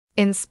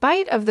In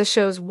spite of the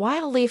show's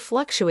wildly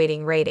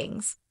fluctuating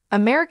ratings,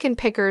 American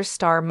Pickers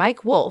star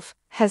Mike Wolfe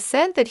has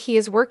said that he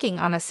is working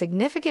on a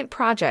significant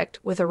project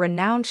with a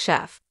renowned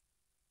chef.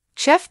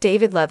 Chef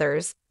David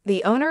Leathers,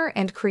 the owner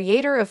and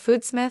creator of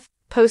Foodsmith,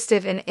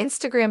 posted an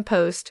Instagram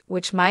post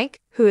which Mike,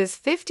 who is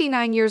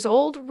 59 years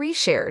old,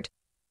 reshared.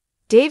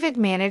 David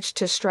managed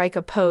to strike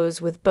a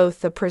pose with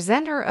both the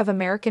presenter of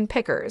American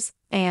Pickers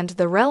and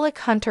the relic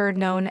hunter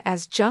known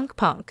as Junk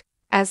Punk,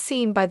 as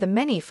seen by the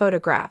many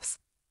photographs.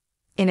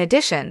 In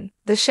addition,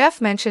 the chef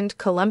mentioned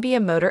Columbia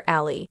Motor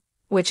Alley,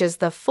 which is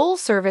the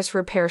full-service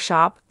repair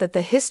shop that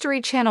the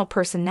History Channel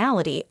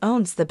personality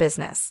owns the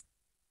business.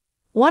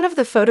 One of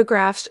the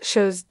photographs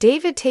shows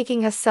David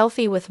taking a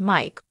selfie with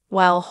Mike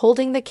while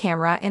holding the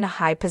camera in a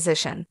high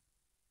position.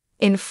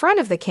 In front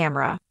of the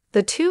camera,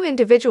 the two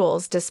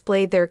individuals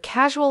displayed their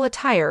casual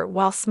attire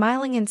while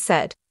smiling and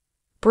said,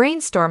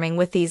 "Brainstorming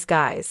with these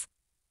guys."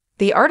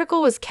 The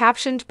article was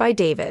captioned by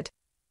David,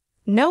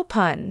 "No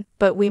pun,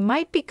 but we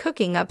might be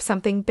cooking up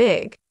something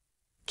big.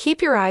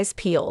 Keep your eyes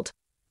peeled.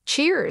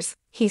 Cheers,"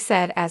 he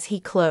said as he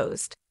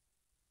closed.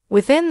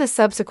 Within the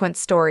subsequent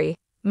story,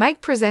 Mike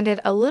presented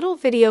a little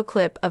video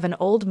clip of an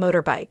old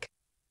motorbike.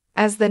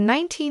 As the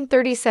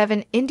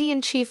 1937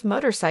 Indian Chief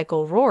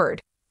motorcycle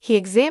roared, he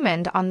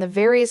examined on the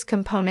various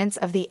components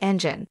of the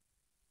engine.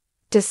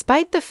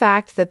 Despite the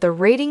fact that the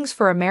ratings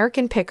for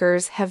American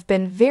Pickers have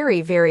been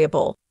very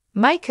variable,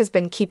 Mike has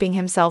been keeping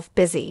himself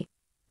busy.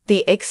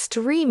 The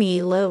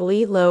extremely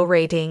low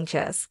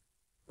ratings.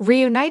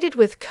 Reunited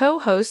with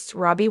co-hosts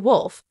Robbie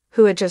Wolfe,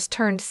 who had just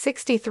turned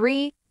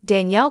 63,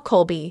 Danielle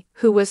Colby,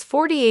 who was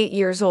 48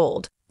 years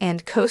old,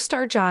 and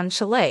co-star John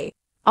Chalet,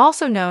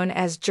 also known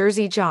as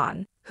Jersey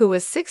John, who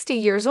was 60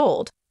 years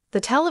old,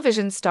 the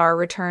television star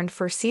returned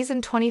for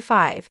season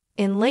 25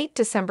 in late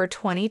December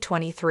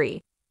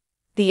 2023.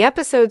 The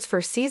episodes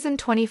for season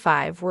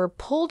 25 were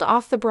pulled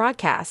off the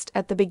broadcast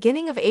at the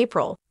beginning of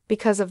April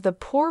because of the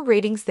poor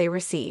ratings they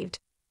received.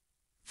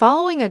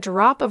 Following a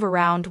drop of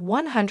around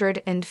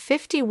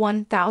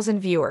 151,000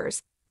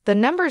 viewers, the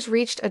numbers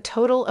reached a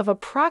total of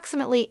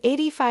approximately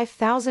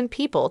 85,000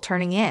 people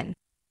turning in.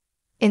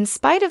 In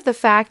spite of the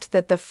fact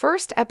that the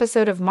first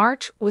episode of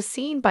March was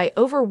seen by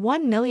over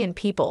 1 million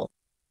people,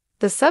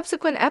 the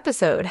subsequent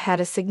episode had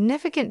a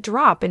significant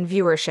drop in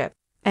viewership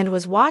and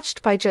was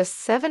watched by just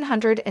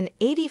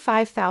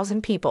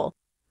 785,000 people.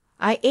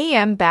 I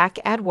am back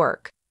at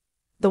work.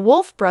 The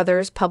Wolfe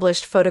brothers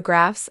published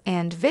photographs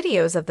and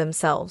videos of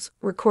themselves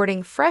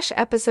recording fresh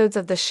episodes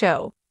of the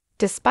show,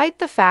 despite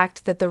the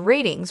fact that the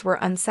ratings were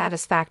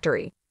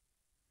unsatisfactory.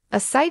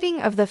 A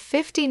sighting of the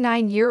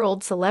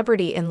 59-year-old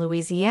celebrity in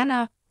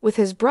Louisiana with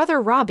his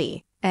brother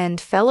Robbie and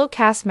fellow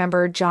cast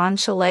member John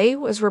Chalet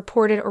was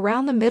reported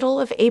around the middle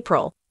of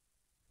April.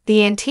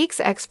 The antiques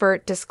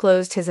expert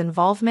disclosed his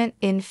involvement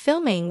in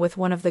filming with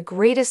one of the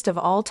greatest of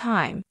all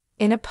time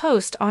in a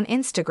post on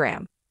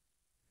Instagram.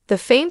 The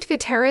famed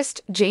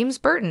guitarist James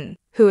Burton,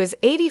 who is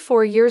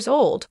 84 years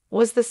old,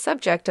 was the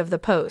subject of the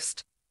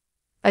post.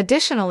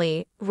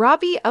 Additionally,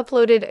 Robbie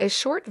uploaded a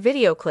short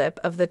video clip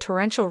of the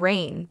torrential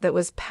rain that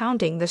was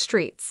pounding the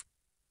streets.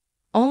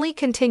 Only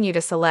continue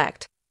to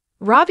select.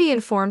 Robbie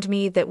informed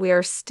me that we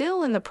are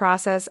still in the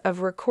process of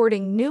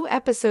recording new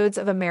episodes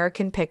of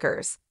American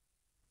Pickers.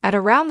 At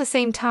around the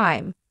same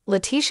time,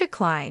 Letitia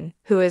Klein,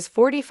 who is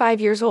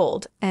 45 years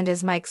old and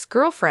is Mike's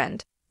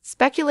girlfriend,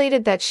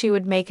 speculated that she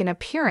would make an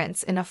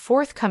appearance in a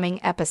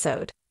forthcoming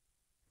episode.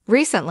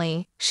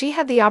 Recently, she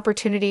had the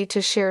opportunity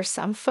to share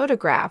some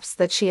photographs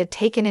that she had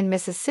taken in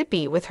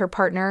Mississippi with her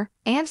partner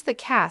and the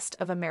cast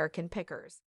of American Pickers.